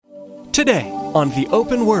Today on The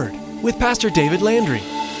Open Word with Pastor David Landry.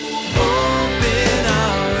 Open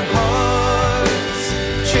our hearts,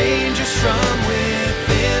 change us from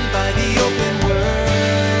within by the open word.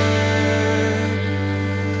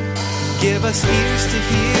 Give us ears to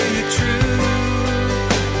hear your truth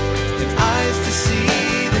and eyes to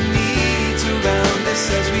see the needs around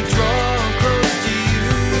us as we draw close to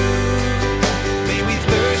you. May we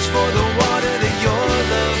thirst for the water that your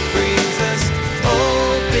love brings us.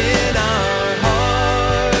 Open our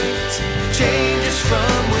hearts, change us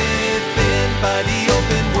from within by the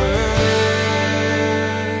open word.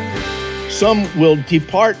 Some will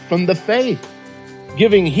depart from the faith,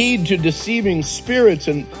 giving heed to deceiving spirits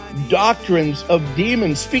and doctrines of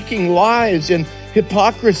demons, speaking lies and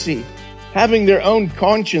hypocrisy, having their own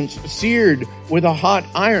conscience seared with a hot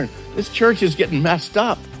iron. This church is getting messed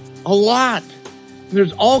up a lot.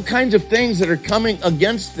 There's all kinds of things that are coming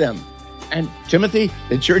against them. And Timothy,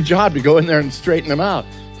 it's your job to go in there and straighten them out.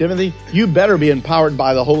 Timothy, you better be empowered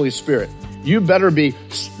by the Holy Spirit. You better be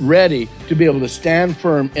ready to be able to stand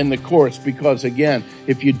firm in the course, because again,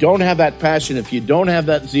 if you don't have that passion, if you don't have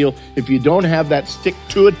that zeal, if you don't have that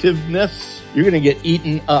stick-to-itiveness, you're going to get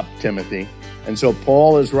eaten up, Timothy. And so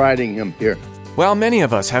Paul is writing him here. While many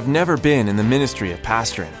of us have never been in the ministry of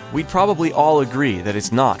pastoring, we'd probably all agree that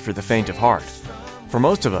it's not for the faint of heart. For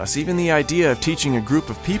most of us, even the idea of teaching a group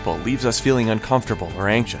of people leaves us feeling uncomfortable or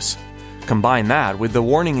anxious. Combine that with the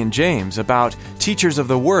warning in James about teachers of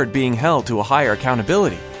the word being held to a higher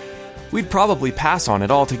accountability. We'd probably pass on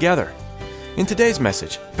it altogether. In today's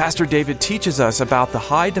message, Pastor David teaches us about the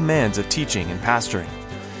high demands of teaching and pastoring.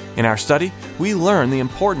 In our study, we learn the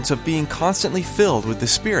importance of being constantly filled with the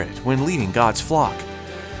Spirit when leading God's flock.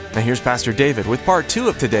 Now here's Pastor David with part 2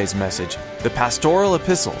 of today's message, the Pastoral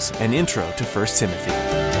Epistles, an intro to 1 Timothy.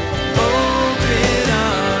 Open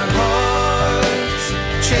our hearts,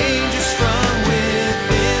 change us from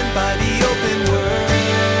within by the open word.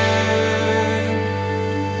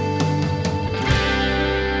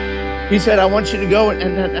 He said, I want you to go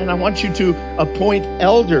and I want you to appoint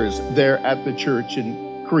elders there at the church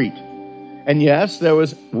in Crete. And yes, there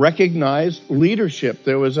was recognized leadership.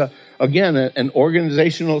 There was, an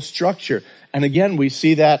organizational structure. And again, we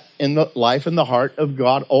see that in the life and the heart of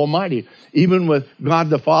God Almighty. Even with God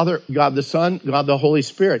the Father, God the Son, God the Holy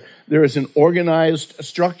Spirit, there is an organized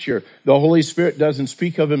structure. The Holy Spirit doesn't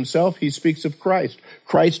speak of himself, he speaks of Christ.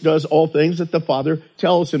 Christ does all things that the Father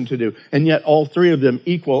tells him to do. And yet all three of them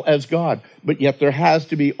equal as God. But yet there has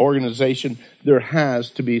to be organization, there has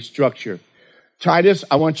to be structure. Titus,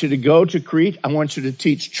 I want you to go to Crete. I want you to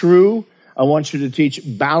teach true. I want you to teach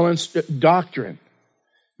balanced doctrine.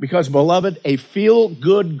 Because, beloved, a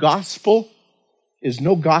feel-good gospel is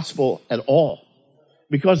no gospel at all.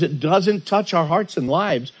 Because it doesn't touch our hearts and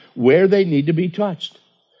lives where they need to be touched.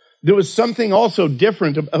 There was something also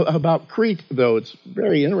different about Crete, though. It's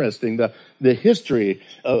very interesting, the history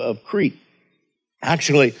of Crete.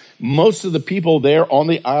 Actually, most of the people there on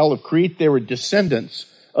the Isle of Crete, they were descendants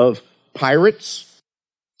of pirates,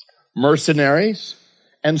 mercenaries,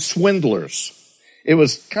 and swindlers. It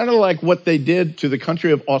was kind of like what they did to the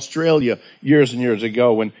country of Australia years and years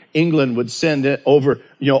ago when England would send it over,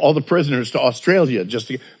 all the prisoners to Australia.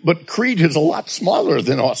 But Crete is a lot smaller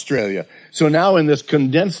than Australia. So now in this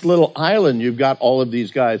condensed little island, you've got all of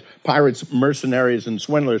these guys, pirates, mercenaries, and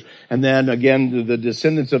swindlers. And then again, the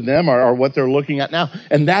descendants of them are what they're looking at now.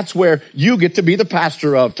 And that's where you get to be the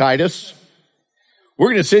pastor of, Titus. We're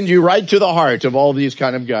going to send you right to the heart of all these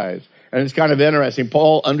kind of guys. And it's kind of interesting.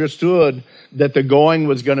 Paul understood that the going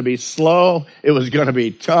was going to be slow. It was going to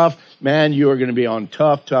be tough. Man, you are going to be on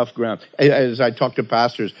tough ground. As I talk to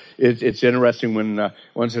pastors, it's interesting when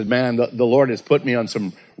one says, man, the Lord has put me on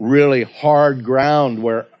some really hard ground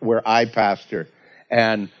where I pastor.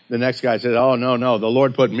 And the next guy says, oh, no, the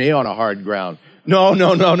Lord put me on a hard ground. No,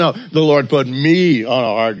 the Lord put me on a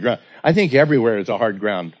hard ground. I think everywhere is a hard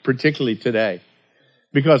ground, particularly today.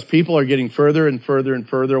 Because people are getting further and further and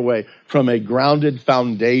further away from a grounded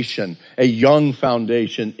foundation, a young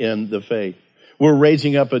foundation in the faith. We're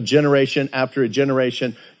raising up a generation after a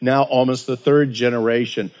generation, now almost the third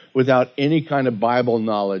generation, without any kind of Bible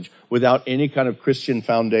knowledge, without any kind of Christian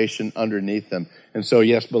foundation underneath them. And so,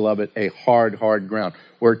 yes, beloved, a hard ground.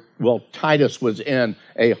 Titus was in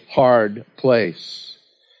a hard place.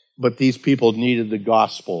 But these people needed the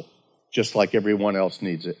gospel just like everyone else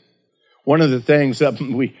needs it. One of the things that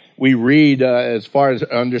we read as far as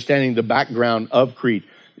understanding the background of Crete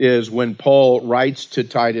is when Paul writes to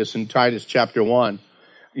Titus in Titus chapter 1,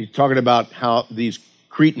 he's talking about how these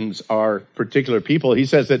Cretans are particular people. He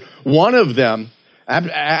says that one of them,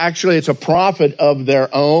 actually it's a prophet of their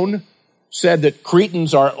own, said that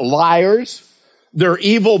Cretans are liars, they're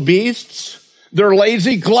evil beasts, they're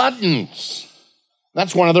lazy gluttons.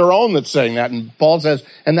 That's one of their own that's saying that. And Paul says,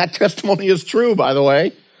 and that testimony is true, by the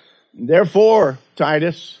way. Therefore,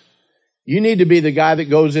 Titus, you need to be the guy that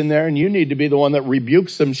goes in there, and you need to be the one that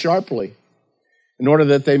rebukes them sharply in order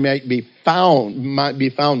that they might be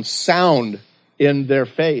found sound in their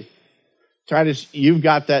faith. Titus, you've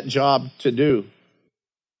got that job to do.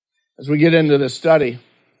 As we get into this study,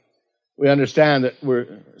 we understand that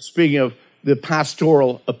we're speaking of the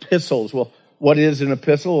pastoral epistles. Well, what is an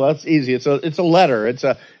epistle? Well, that's easy. It's a letter. It's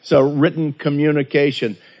a written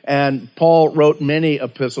communication. And Paul wrote many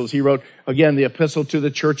epistles. He wrote, again, the epistle to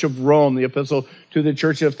the church of Rome, the epistle to the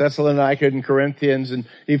church of Thessalonica and Corinthians and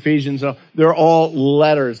Ephesians. They're all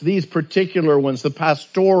letters. These particular ones, the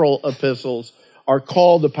pastoral epistles, are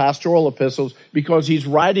called the pastoral epistles because he's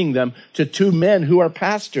writing them to two men who are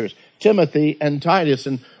pastors, Timothy and Titus.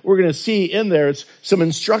 And we're going to see in there, it's some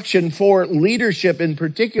instruction for leadership in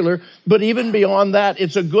particular, but even beyond that,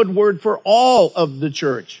 it's a good word for all of the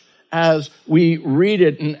church as we read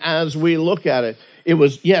it and as we look at it. It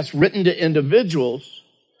was, yes, written to individuals,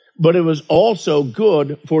 but it was also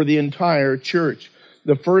good for the entire church.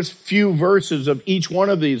 The first few verses of each one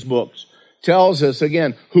of these books tells us,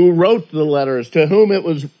 again, who wrote the letters, to whom it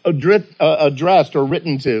was addressed or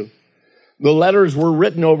written to. The letters were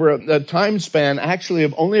written over a time span, actually,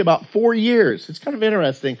 of only about 4 years. It's kind of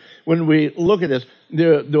interesting when we look at this.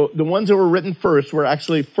 The ones that were written first were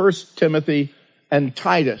actually 1 Timothy and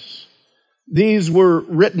Titus. These were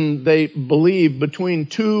written, they believe, between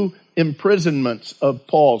two imprisonments of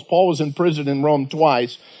Paul's. Paul was in prison in Rome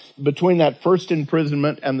twice. Between that first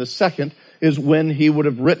imprisonment and the second is when he would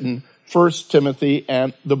have written 1 Timothy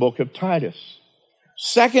and the book of Titus.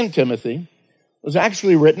 2 Timothy was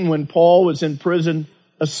actually written when Paul was in prison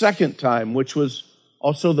a second time, which was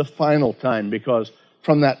also the final time, because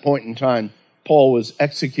from that point in time, Paul was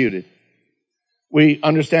executed. We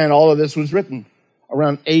understand all of this was written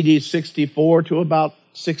around AD 64 to about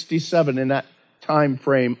 67 in that time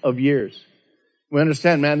frame of years. We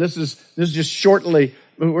understand, man, this is just shortly,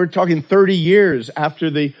 we're talking 30 years after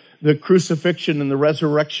the crucifixion and the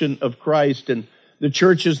resurrection of Christ, and the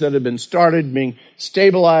churches that have been started being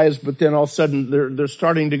stabilized, but then all of a sudden they're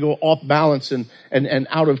starting to go off balance and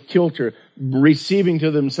out of kilter, receiving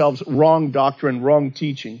to themselves wrong doctrine, wrong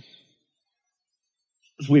teachings.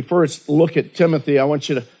 As we first look at Timothy, I want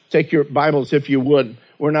you to take your Bibles, if you would.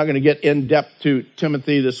 We're not going to get in depth to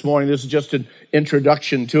Timothy this morning. This is just an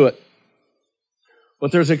introduction to it.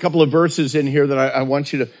 But there's a couple of verses in here that I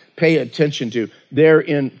want you to pay attention to. There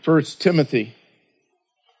in 1 Timothy,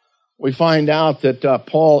 we find out that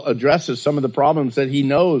Paul addresses some of the problems that he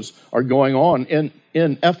knows are going on in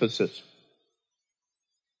Ephesus.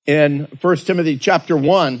 In 1 Timothy chapter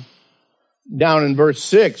 1, down in verse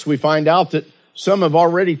 6, we find out that some have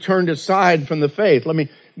already turned aside from the faith. Let me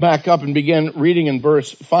back up and begin reading in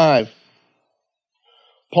verse 5.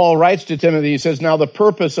 Paul writes to Timothy, he says, "Now the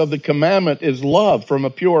purpose of the commandment is love from a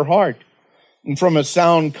pure heart, and from a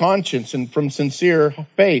sound conscience, and from sincere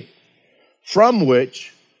faith, from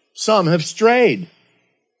which some have strayed,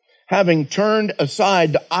 having turned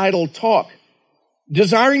aside to idle talk,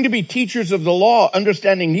 desiring to be teachers of the law,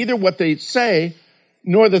 understanding neither what they say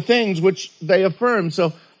nor the things which they affirm."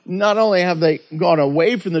 So not only have they gone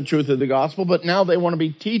away from the truth of the gospel, but now they want to be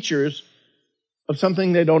teachers of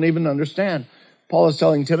something they don't even understand. Paul is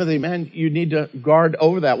telling Timothy, man, you need to guard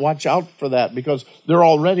over that. Watch out for that, because they're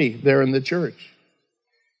already there in the church.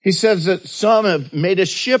 He says that some have made a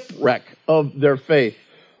shipwreck of their faith.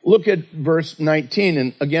 Look at verse 19,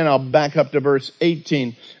 and again, I'll back up to verse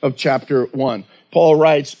 18 of chapter 1. Paul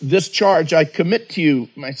writes, "This charge I commit to you,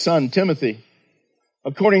 my son Timothy,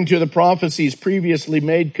 according to the prophecies previously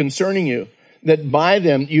made concerning you, that by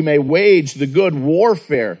them you may wage the good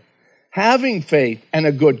warfare, having faith and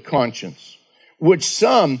a good conscience, which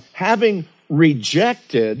some, having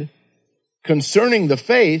rejected concerning the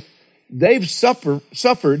faith, they've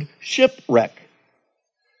suffered shipwreck,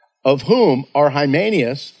 of whom are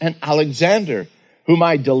Hymenaeus and Alexander, whom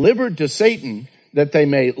I delivered to Satan, that they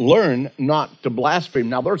may learn not to blaspheme."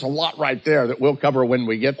 Now, there's a lot right there that we'll cover when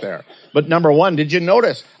we get there. But number one, did you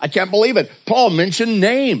notice? I can't believe it. Paul mentioned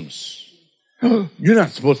names. You're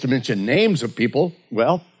not supposed to mention names of people.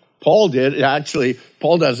 Well, Paul did. Actually,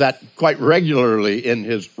 Paul does that quite regularly in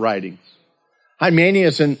his writings.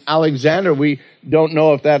 Hymenaeus and Alexander, we don't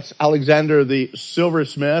know if that's Alexander the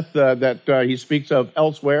silversmith that he speaks of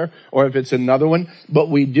elsewhere, or if it's another one. But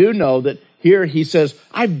we do know that here he says,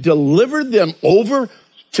 "I've delivered them over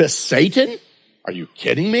to Satan." Are you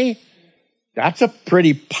kidding me? That's a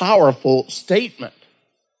pretty powerful statement.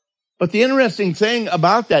 But the interesting thing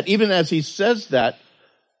about that, even as he says that,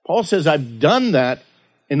 Paul says, I've done that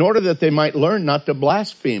in order that they might learn not to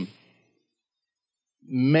blaspheme.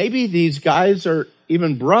 Maybe these guys are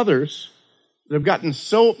even brothers. They've gotten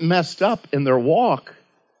so messed up in their walk.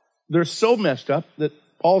 They're so messed up that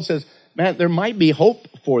Paul says, man, there might be hope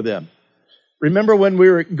for them. Remember when we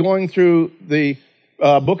were going through the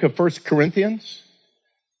book of 1 Corinthians?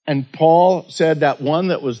 And Paul said that one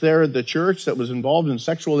that was there at the church that was involved in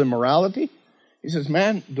sexual immorality, he says,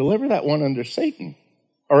 man, deliver that one under Satan,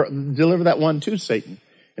 or deliver that one to Satan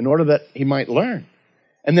in order that he might learn.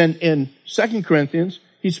 And then in 2 Corinthians,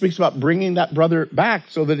 he speaks about bringing that brother back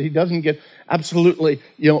so that he doesn't get absolutely,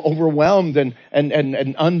 overwhelmed and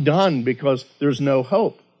undone because there's no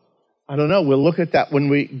hope. I don't know. We'll look at that when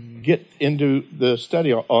we get into the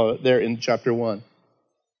study there in chapter 1.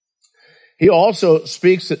 He also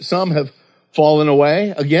speaks that some have fallen away,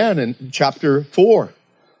 again, in chapter 4.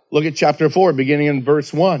 Look at chapter 4, beginning in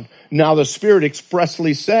verse 1. Now the Spirit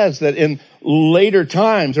expressly says that in latter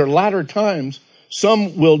times,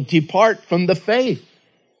 some will depart from the faith,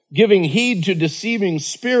 giving heed to deceiving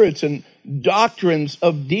spirits and doctrines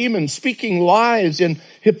of demons, speaking lies in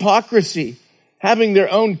hypocrisy, having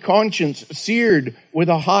their own conscience seared with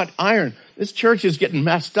a hot iron. This church is getting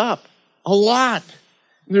messed up a lot.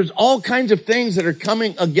 There's all kinds of things that are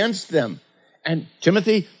coming against them. And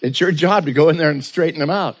Timothy, it's your job to go in there and straighten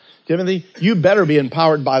them out. Timothy, you better be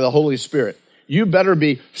empowered by the Holy Spirit. You better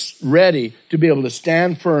be ready to be able to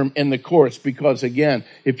stand firm in the course because, again,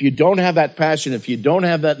 if you don't have that passion, if you don't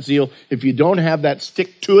have that zeal, if you don't have that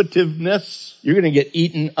stick-to-itiveness, you're going to get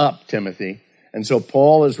eaten up, Timothy. And so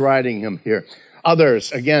Paul is writing him here.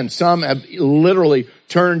 Others, again, some have literally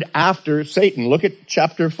turned after Satan. Look at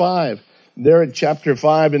chapter 5. There at chapter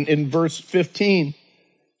 5 and in verse 15,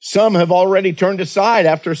 some have already turned aside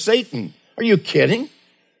after Satan. Are you kidding?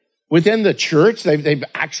 Within the church, they've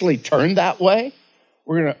actually turned that way?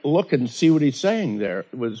 We're going to look and see what he's saying there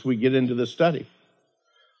as we get into the study.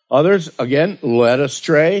 Others, again, led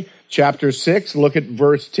astray. Chapter 6, look at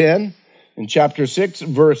verse 10. In chapter 6,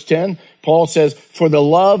 verse 10, Paul says, for the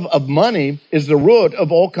love of money is the root of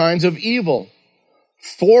all kinds of evil,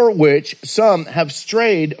 for which some have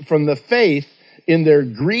strayed from the faith in their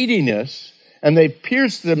greediness, and they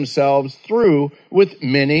pierced themselves through with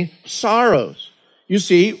many sorrows. You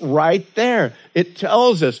see, right there, it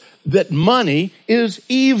tells us that money is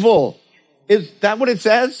evil. Is that what it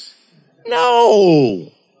says?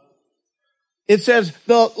 No. It says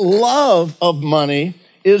the love of money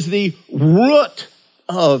is the root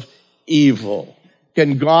of evil.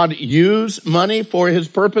 Can God use money for his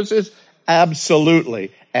purposes?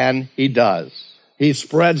 Absolutely, and he does. He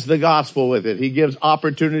spreads the gospel with it. He gives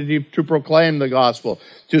opportunity to proclaim the gospel,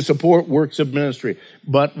 to support works of ministry.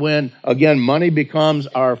 But when, again, money becomes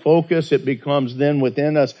our focus, it becomes then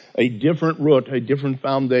within us a different root, a different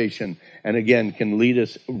foundation, and again, can lead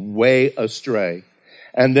us way astray.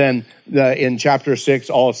 And then in chapter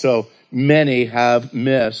 6 also, many have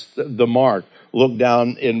missed the mark. Look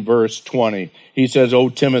down in verse 20. He says, O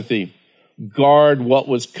Timothy, guard what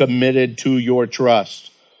was committed to your trust.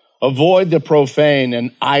 Avoid the profane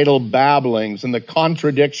and idle babblings and the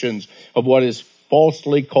contradictions of what is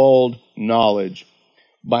falsely called knowledge.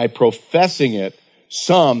 By professing it,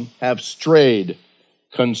 some have strayed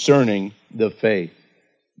concerning the faith.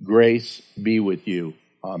 Grace be with you.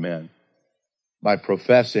 Amen. By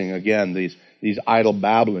professing, again, these idle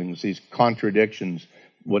babblings, these contradictions,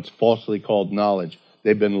 what's falsely called knowledge,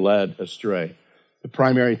 they've been led astray. The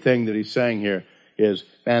primary thing that he's saying here is,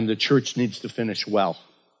 man, the church needs to finish well.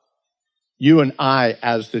 You and I,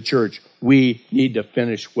 as the church, we need to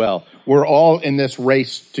finish well. We're all in this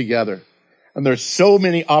race together. And there's so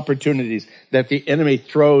many opportunities that the enemy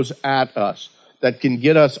throws at us that can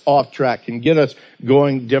get us off track, can get us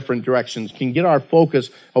going different directions, can get our focus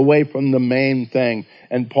away from the main thing.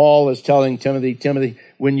 And Paul is telling Timothy,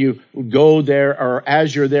 when you go there or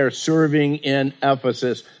as you're there serving in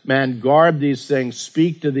Ephesus, man, guard these things,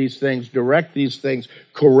 speak to these things, direct these things,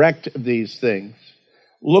 correct these things.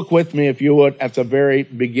 Look with me, if you would, at the very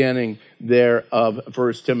beginning there of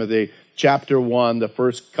 1 Timothy, chapter 1, the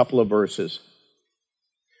first couple of verses.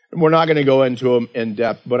 And we're not going to go into them in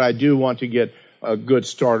depth, but I do want to get a good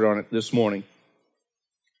start on it this morning.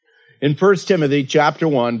 In 1 Timothy chapter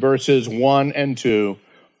 1, verses 1 and 2,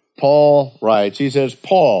 Paul writes, he says,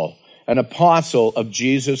 Paul, an apostle of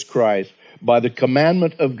Jesus Christ, by the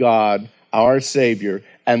commandment of God, our Savior,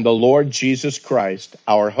 and the Lord Jesus Christ,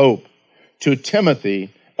 our hope, to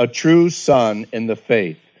Timothy, a true son in the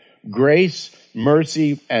faith, grace,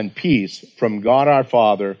 mercy, and peace from God our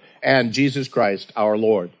Father and Jesus Christ our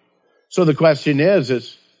Lord. So the question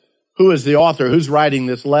is Who is the author? Who's writing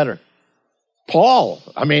this letter? Paul.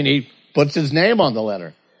 I mean, he puts his name on the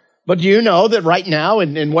letter. But do you know that right now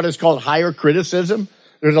in what is called higher criticism,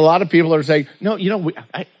 there's a lot of people that are saying, no,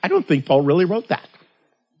 I don't think Paul really wrote that.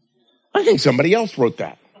 I think somebody else wrote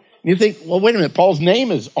that. And you think, well, wait a minute, Paul's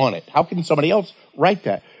name is on it. How can somebody else write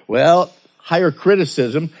that? Well, higher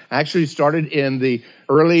criticism actually started in the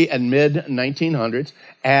early and mid 1900s.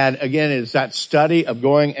 And again, it's that study of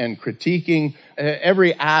going and critiquing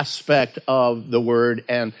every aspect of the word.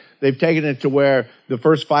 And they've taken it to where the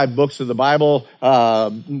first 5 books of the Bible,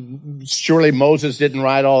 surely Moses didn't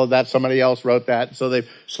write all of that. Somebody else wrote that. So they've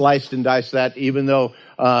sliced and diced that, even though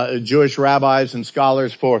Jewish rabbis and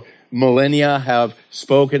scholars for millennia have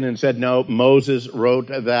spoken and said, no, Moses wrote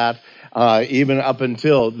that. Even up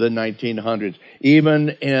until the 1900s, even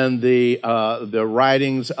in the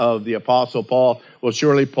writings of the Apostle Paul, well,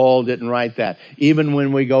 surely Paul didn't write that. Even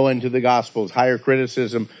when we go into the Gospels, higher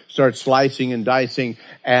criticism starts slicing and dicing,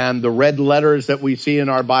 and the red letters that we see in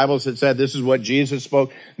our Bibles that said this is what Jesus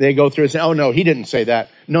spoke, they go through and say, oh no, he didn't say that.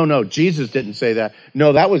 No, Jesus didn't say that.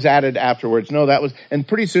 No, that was added afterwards. No, that was, and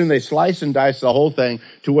pretty soon they slice and dice the whole thing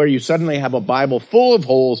to where you suddenly have a Bible full of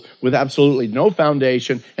holes with absolutely no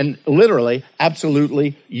foundation and literally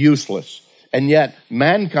absolutely useless. And yet,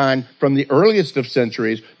 mankind, from the earliest of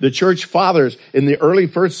centuries, the church fathers in the early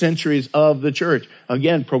first centuries of the church,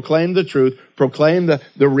 again, proclaimed the truth, proclaimed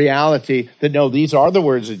the reality that, no, these are the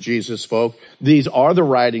words that Jesus spoke, these are the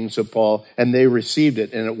writings of Paul, and they received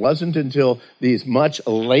it. And it wasn't until these much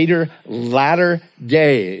latter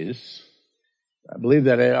days, I believe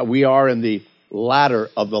that we are in the latter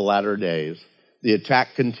of the latter days, the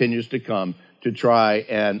attack continues to come to try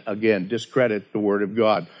and, again, discredit the Word of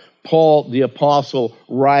God. Paul, the apostle,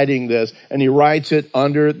 writing this, and he writes it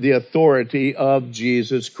under the authority of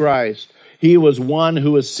Jesus Christ. He was one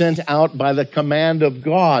who was sent out by the command of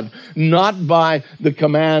God, not by the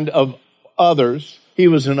command of others. He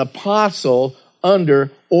was an apostle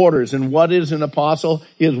under orders. And what is an apostle?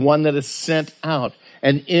 He is one that is sent out.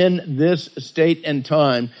 And in this state and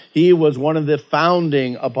time, he was one of the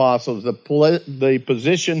founding apostles. The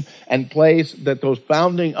position and place that those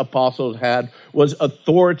founding apostles had was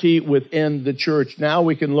authority within the church. Now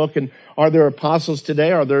we can look and, are there apostles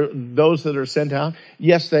today? Are there those that are sent out?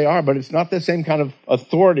 Yes, they are, but it's not the same kind of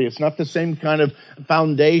authority. It's not the same kind of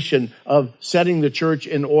foundation of setting the church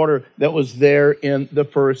in order that was there in the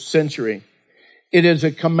first century. It is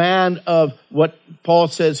a command of what Paul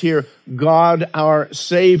says here, God our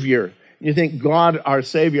Savior. You think God our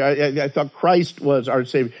Savior. I thought Christ was our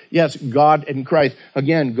Savior. Yes, God and Christ.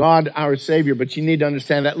 Again, God our Savior. But you need to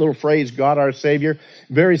understand that little phrase, God our Savior,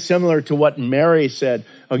 very similar to what Mary said.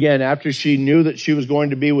 Again, after she knew that she was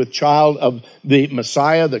going to be with child of the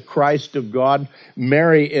Messiah, the Christ of God,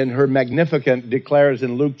 Mary in her Magnificat declares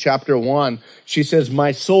in Luke chapter 1, she says,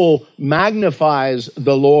 my soul magnifies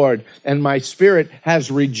the Lord, and my spirit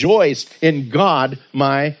has rejoiced in God,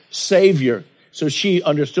 my Savior. So she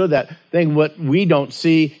understood that thing. What we don't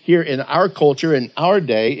see here in our culture, in our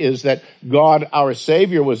day, is that God, our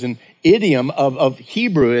Savior, was an idiom of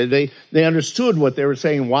Hebrew. They understood what they were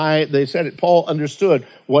saying, why they said it. Paul understood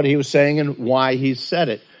what he was saying and why he said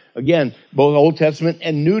it. Again, both Old Testament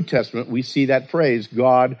and New Testament, we see that phrase,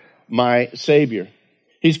 God, my Savior.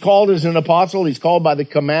 He's called as an apostle. He's called by the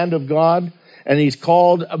command of God. And he's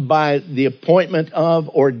called by the appointment of,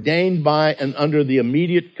 ordained by, and under the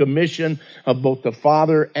immediate commission of both the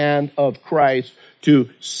Father and of Christ to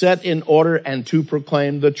set in order and to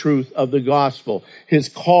proclaim the truth of the gospel. His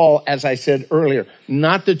call, as I said earlier,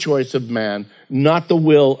 not the choice of man, not the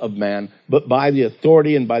will of man, but by the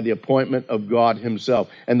authority and by the appointment of God himself.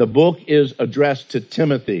 And the book is addressed to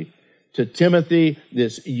Timothy. To Timothy,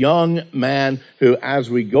 this young man who, as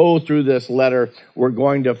we go through this letter, we're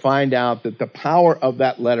going to find out that the power of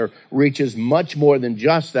that letter reaches much more than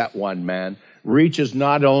just that one man, reaches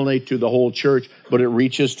not only to the whole church, but it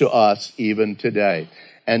reaches to us even today.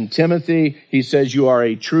 And Timothy, he says, you are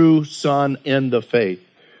a true son in the faith.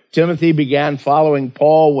 Timothy began following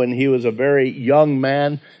Paul when he was a very young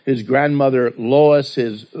man. His grandmother Lois,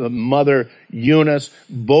 his mother Eunice,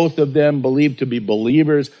 both of them believed to be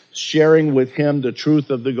believers, sharing with him the truth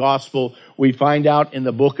of the gospel. We find out in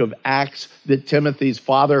the book of Acts that Timothy's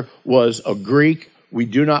father was a Greek. We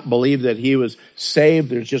do not believe that he was saved.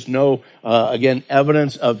 There's just no,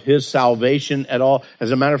 evidence of his salvation at all.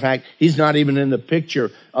 As a matter of fact, he's not even in the picture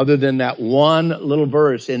other than that one little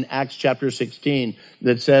verse in Acts chapter 16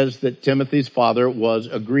 that says that Timothy's father was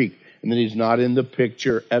a Greek and that he's not in the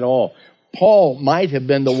picture at all. Paul might have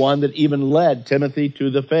been the one that even led Timothy to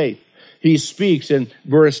the faith. He speaks in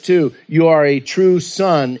verse 2, you are a true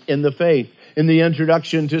son in the faith. In the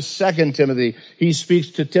introduction to 2 Timothy, he speaks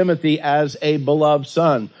to Timothy as a beloved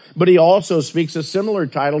son. But he also speaks a similar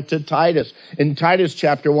title to Titus. In Titus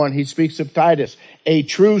chapter 1, he speaks of Titus, a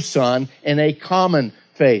true son in a common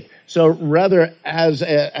faith. So rather, as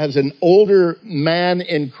an older man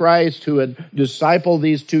in Christ who had discipled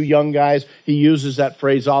these two young guys, he uses that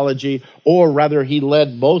phraseology, or rather he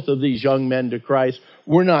led both of these young men to Christ.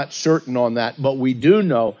 We're not certain on that, but we do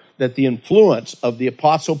know that the influence of the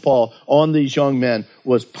Apostle Paul on these young men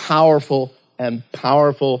was powerful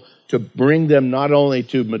to bring them not only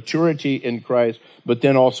to maturity in Christ, but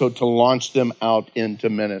then also to launch them out into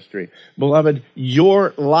ministry. Beloved,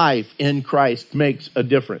 your life in Christ makes a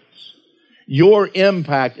difference. Your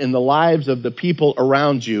impact in the lives of the people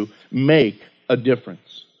around you make a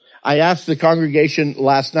difference. I asked the congregation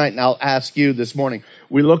last night, and I'll ask you this morning.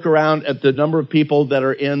 We look around at the number of people that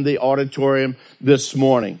are in the auditorium this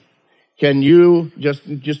morning. Can you just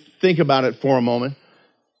think about it for a moment?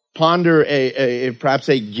 Ponder perhaps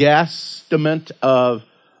a guesstimate of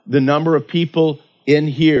the number of people in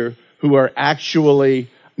here who are actually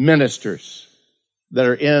ministers that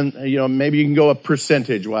are in, maybe you can go a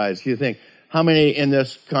percentage-wise. You think, how many in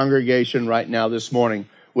this congregation right now this morning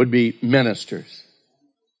would be ministers?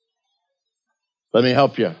 Let me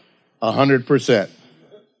help you. 100%.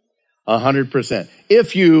 100%.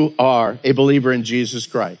 If you are a believer in Jesus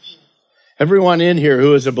Christ, everyone in here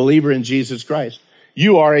who is a believer in Jesus Christ,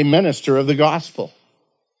 you are a minister of the gospel.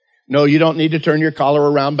 No, you don't need to turn your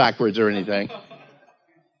collar around backwards or anything.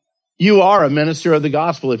 You are a minister of the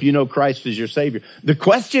gospel if you know Christ as your Savior. The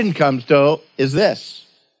question comes, though, is this.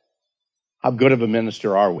 How good of a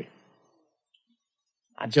minister are we?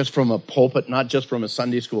 Not just from a pulpit, not just from a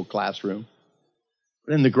Sunday school classroom,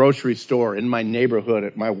 but in the grocery store, in my neighborhood,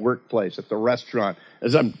 at my workplace, at the restaurant,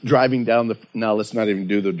 as I'm driving down now let's not even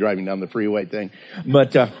do the driving down the freeway thing,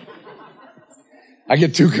 but I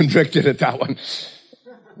get too convicted at that one.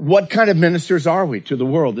 What kind of ministers are we to the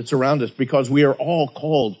world that's around us? Because we are all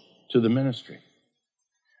called to the ministry.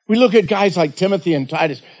 We look at guys like Timothy and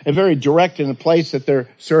Titus, and very direct in the place that they're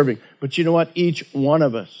serving. But you know what? Each one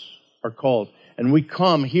of us are called. And we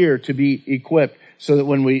come here to be equipped so that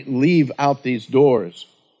when we leave out these doors,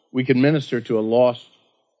 we can minister to a lost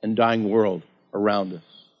and dying world around us.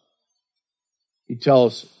 He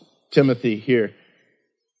tells Timothy here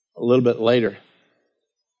a little bit later,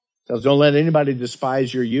 says, don't let anybody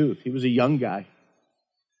despise your youth. He was a young guy.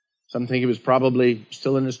 Some think he was probably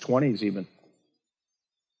still in his 20s even.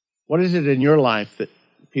 What is it in your life that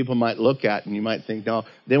people might look at and you might think, no,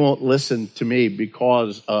 they won't listen to me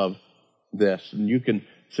because of this? And you can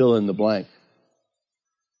fill in the blank.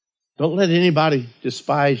 Don't let anybody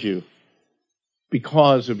despise you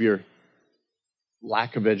because of your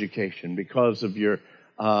lack of education, because of your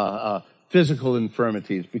physical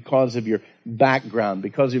infirmities, because of your background,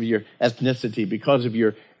 because of your ethnicity, because of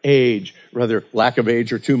your age, rather lack of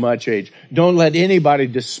age or too much age. Don't let anybody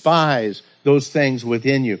despise those things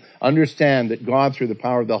within you. Understand that God, through the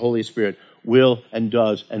power of the Holy Spirit, will and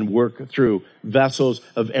does and work through vessels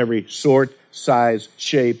of every sort, size,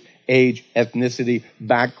 shape, age, ethnicity,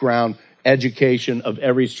 background, education of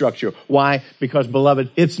every structure. Why? Because, beloved,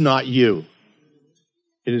 it's not you.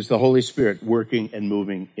 It is the Holy Spirit working and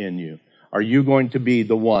moving in you. Are you going to be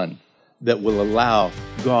the one that will allow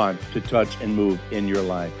God to touch and move in your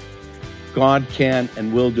life? God can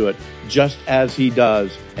and will do it just as he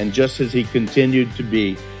does and just as he continued to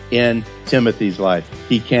be in Timothy's life.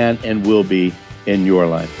 He can and will be in your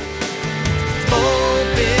life.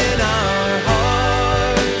 Open our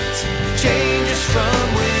hearts, change us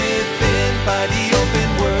from within by the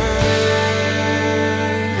open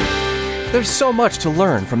word. There's so much to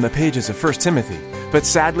learn from the pages of 1 Timothy, but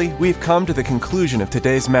sadly, we've come to the conclusion of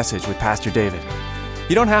today's message with Pastor David.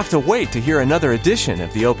 You don't have to wait to hear another edition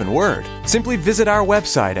of The Open Word. Simply visit our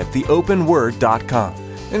website at theopenword.com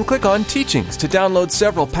and click on Teachings to download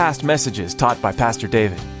several past messages taught by Pastor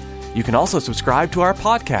David. You can also subscribe to our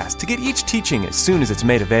podcast to get each teaching as soon as it's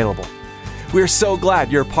made available. We're so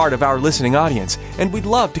glad you're part of our listening audience, and we'd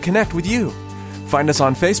love to connect with you. Find us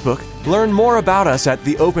on Facebook, learn more about us at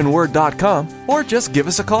theopenword.com, or just give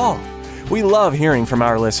us a call. We love hearing from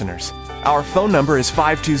our listeners. Our phone number is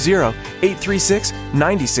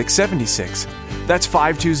 520-836-9676. That's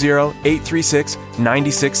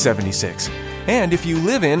 520-836-9676. And if you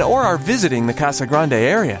live in or are visiting the Casa Grande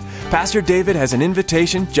area, Pastor David has an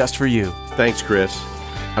invitation just for you. Thanks, Chris.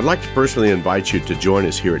 I'd like to personally invite you to join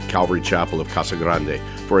us here at Calvary Chapel of Casa Grande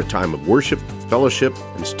for a time of worship, fellowship,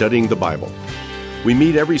 and studying the Bible. We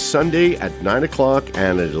meet every Sunday at 9 o'clock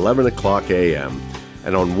and at 11 o'clock a.m.,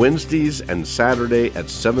 and on Wednesdays and Saturday at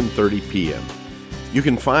 7:30 p.m. You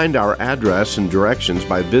can find our address and directions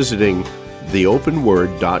by visiting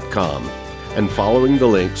theopenword.com and following the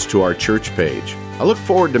links to our church page. I look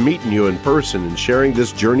forward to meeting you in person and sharing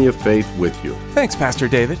this journey of faith with you. Thanks, Pastor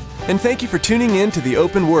David, and thank you for tuning in to the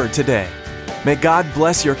Open Word today. May God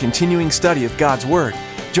bless your continuing study of God's Word.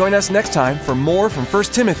 Join us next time for more from 1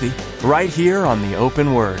 Timothy right here on the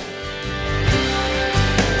Open Word.